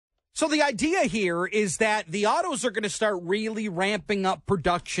So the idea here is that the autos are going to start really ramping up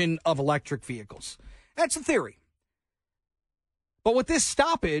production of electric vehicles. That's the theory. But with this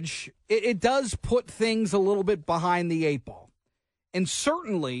stoppage, it does put things a little bit behind the eight ball. And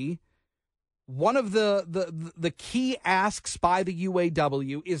certainly one of the key asks by the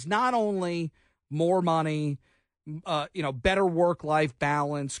UAW is not only more money, better work-life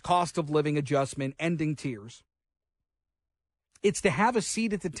balance, cost of living adjustment, ending tiers. It's to have a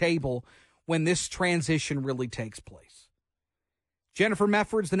seat at the table when this transition really takes place. Jennifer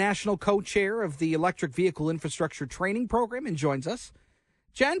Mefford is the national co-chair of the Electric Vehicle Infrastructure Training Program and joins us.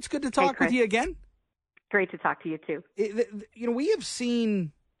 Jen, it's good to talk with you again. Great to talk to you too. We have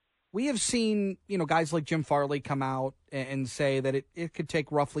seen, guys like Jim Farley come out and say that it could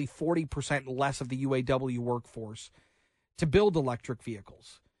take roughly 40% less of the UAW workforce to build electric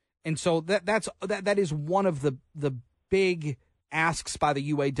vehicles. And so that is one of the big asks by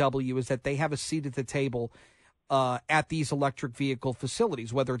the UAW is that they have a seat at the table at these electric vehicle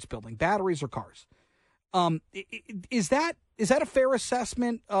facilities, whether it's building batteries or cars. Is that a fair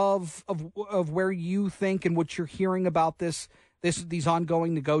assessment of where you think and what you're hearing about these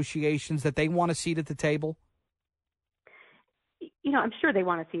ongoing negotiations, that they want a seat at the table? I'm sure they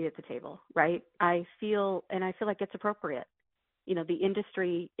want a seat at the table, right? I feel like it's appropriate. The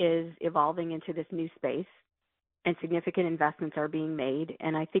industry is evolving into this new space and significant investments are being made.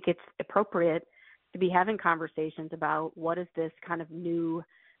 And I think it's appropriate to be having conversations about what does this kind of new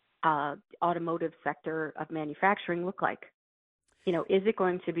automotive sector of manufacturing look like? Is it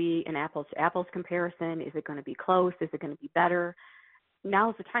going to be an apples to apples comparison? Is it going to be close? Is it going to be better?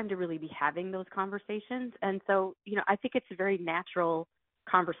 Now is the time to really be having those conversations. And so, I think it's a very natural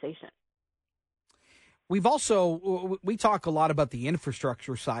conversation. We talk a lot about the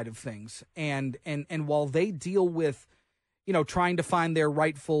infrastructure side of things. And while they deal with, trying to find their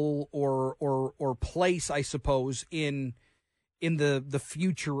rightful or place, I suppose, in the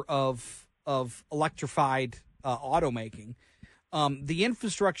future of electrified automaking, the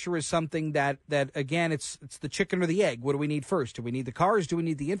infrastructure is something that again, it's the chicken or the egg. What do we need first? Do we need the cars? Do we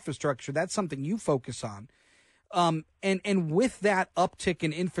need the infrastructure? That's something you focus on. And with that uptick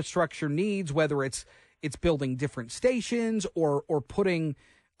in infrastructure needs, whether it's building different stations or putting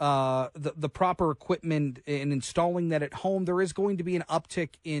the proper equipment and installing that at home, there is going to be an uptick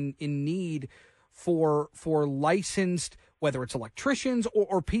in need for licensed, whether it's electricians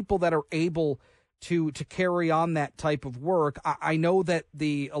or people that are able to carry on that type of work. I know that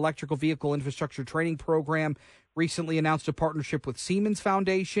the Electrical Vehicle Infrastructure Training Program recently announced a partnership with Siemens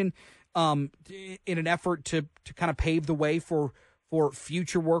Foundation in an effort to kind of pave the way for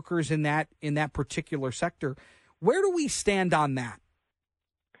future workers in that particular sector. Where do we stand on that?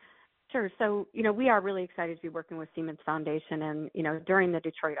 Sure. So, we are really excited to be working with Siemens Foundation. And, during the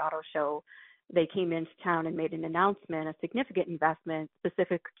Detroit Auto Show, they came into town and made an announcement, a significant investment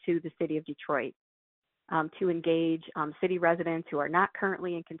specific to the city of Detroit, to engage city residents who are not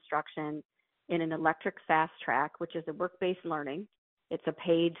currently in construction in an electric fast track, which is a work-based learning. It's a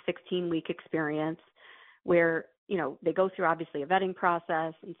paid 16-week experience where, they go through obviously a vetting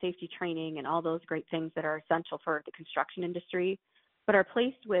process and safety training and all those great things that are essential for the construction industry, but are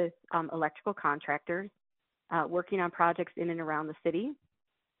placed with electrical contractors working on projects in and around the city.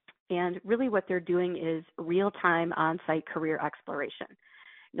 And really what they're doing is real-time on-site career exploration.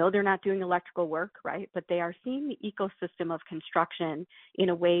 No, they're not doing electrical work, right? But they are seeing the ecosystem of construction in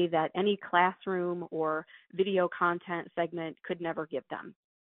a way that any classroom or video content segment could never give them.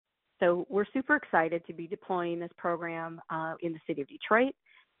 So we're super excited to be deploying this program in the city of Detroit,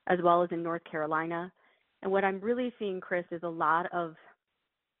 as well as in North Carolina. And what I'm really seeing, Chris, is a lot of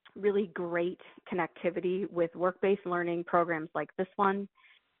really great connectivity with work-based learning programs like this one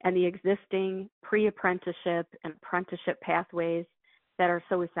and the existing pre-apprenticeship and apprenticeship pathways that are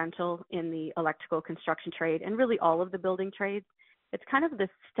so essential in the electrical construction trade and really all of the building trades. It's kind of the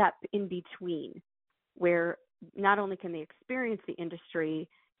step in between where not only can they experience the industry,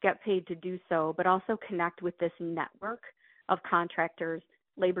 get paid to do so, but also connect with this network of contractors,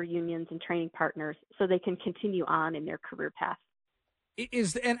 labor unions, and training partners so they can continue on in their career path.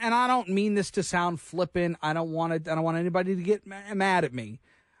 And I don't mean this to sound flippant. I don't want anybody to get mad at me.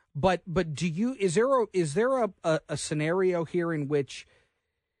 But is there a scenario here in which,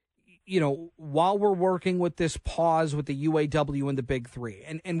 while we're working with this pause with the UAW and the Big Three,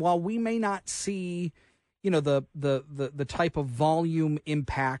 and while we may not see, the type of volume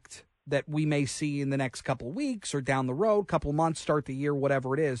impact that we may see in the next couple of weeks or down the road, couple months, start the year,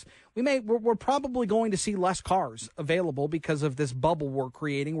 whatever it is, we're probably going to see less cars available because of this bubble we're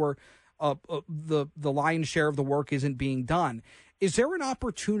creating where the lion's share of the work isn't being done. Is there an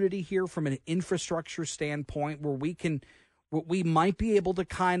opportunity here from an infrastructure standpoint where we might be able to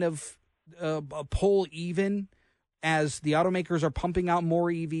kind of pull even as the automakers are pumping out more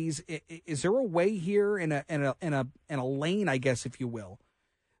EVs? Is there a way here in a lane, I guess, if you will,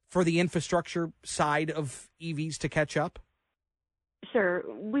 for the infrastructure side of EVs to catch up? Sure.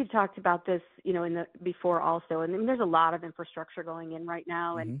 We've talked about this, before also, and there's a lot of infrastructure going in right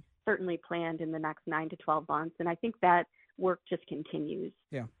now, and certainly planned in the next 9 to 12 months. And I think that work just continues.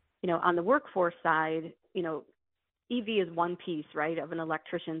 Yeah. On the workforce side, EV is one piece, right, of an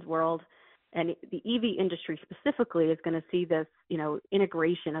electrician's world. And the EV industry specifically is going to see this,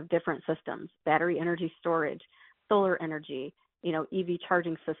 integration of different systems, battery energy storage, solar energy, EV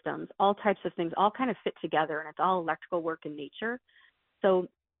charging systems, all types of things, all kind of fit together, and it's all electrical work in nature. So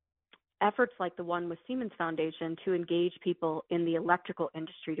efforts like the one with Siemens Foundation to engage people in the electrical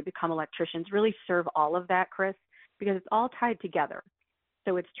industry to become electricians really serve all of that, Chris, because it's all tied together.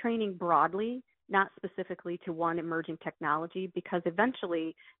 So it's training broadly, not specifically to one emerging technology, because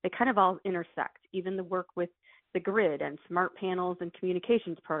eventually they kind of all intersect. Even the work with the grid and smart panels and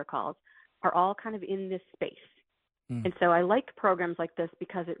communications protocols are all kind of in this space. And so I like programs like this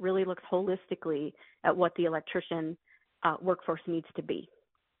because it really looks holistically at what the electrician workforce needs to be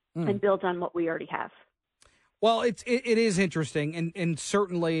and builds on what we already have. Well, it is interesting, and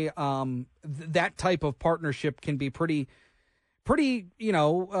certainly that type of partnership can be pretty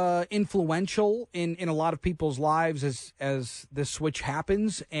influential in a lot of people's lives as this switch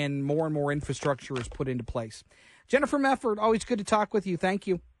happens and more infrastructure is put into place. Jennifer Mefford, always good to talk with you. Thank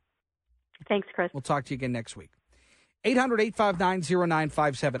you. Thanks, Chris. We'll talk to you again next week.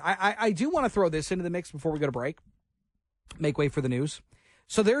 800-859-0957. I do want to throw this into the mix before we go to break. Make way for the news.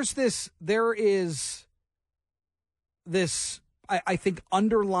 So there is this, I think,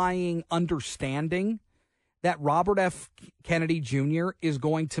 underlying understanding that Robert F. Kennedy Jr. is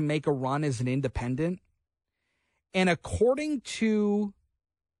going to make a run as an independent. And according to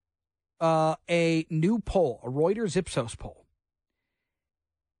a new poll, a Reuters Ipsos poll,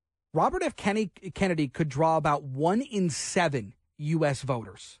 Robert F. Kennedy could draw about 1 in 7 U.S.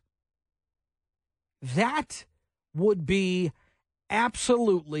 voters. That would be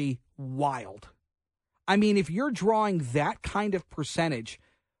absolutely wild. I mean, if you're drawing that kind of percentage,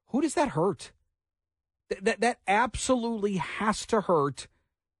 who does that hurt? That absolutely has to hurt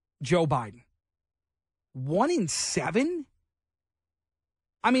Joe Biden. 1 in 7?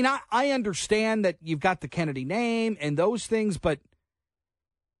 I mean, I understand that you've got the Kennedy name and those things, but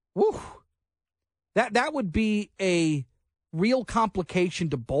whew, that would be a real complication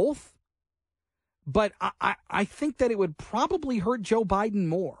to both. But I think that it would probably hurt Joe Biden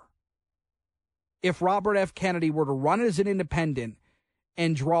more if Robert F. Kennedy were to run as an independent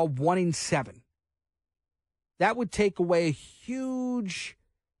and draw 1 in 7. That would take away a huge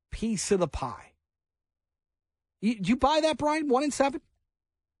piece of the pie. Do you buy that, Brian? 1 in 7?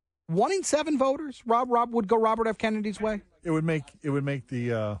 1 in 7 voters? Rob would go Robert F. Kennedy's way? It would make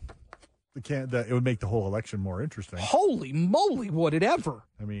the whole election more interesting. Holy moly, would it ever?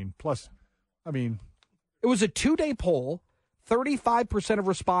 I mean, it was a 2-day poll. 35% of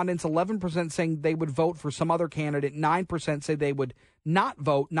respondents, 11% saying they would vote for some other candidate. 9% say they would not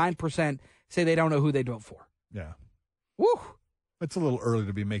vote. 9% say they don't know who they'd vote for. Yeah. Woo. It's a little early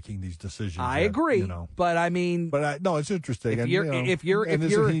to be making these decisions. I agree, but I mean, no, it's interesting. If you're,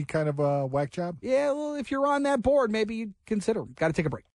 isn't he kind of a whack job? Yeah, well, if you're on that board, maybe you'd consider him. Got to take a break.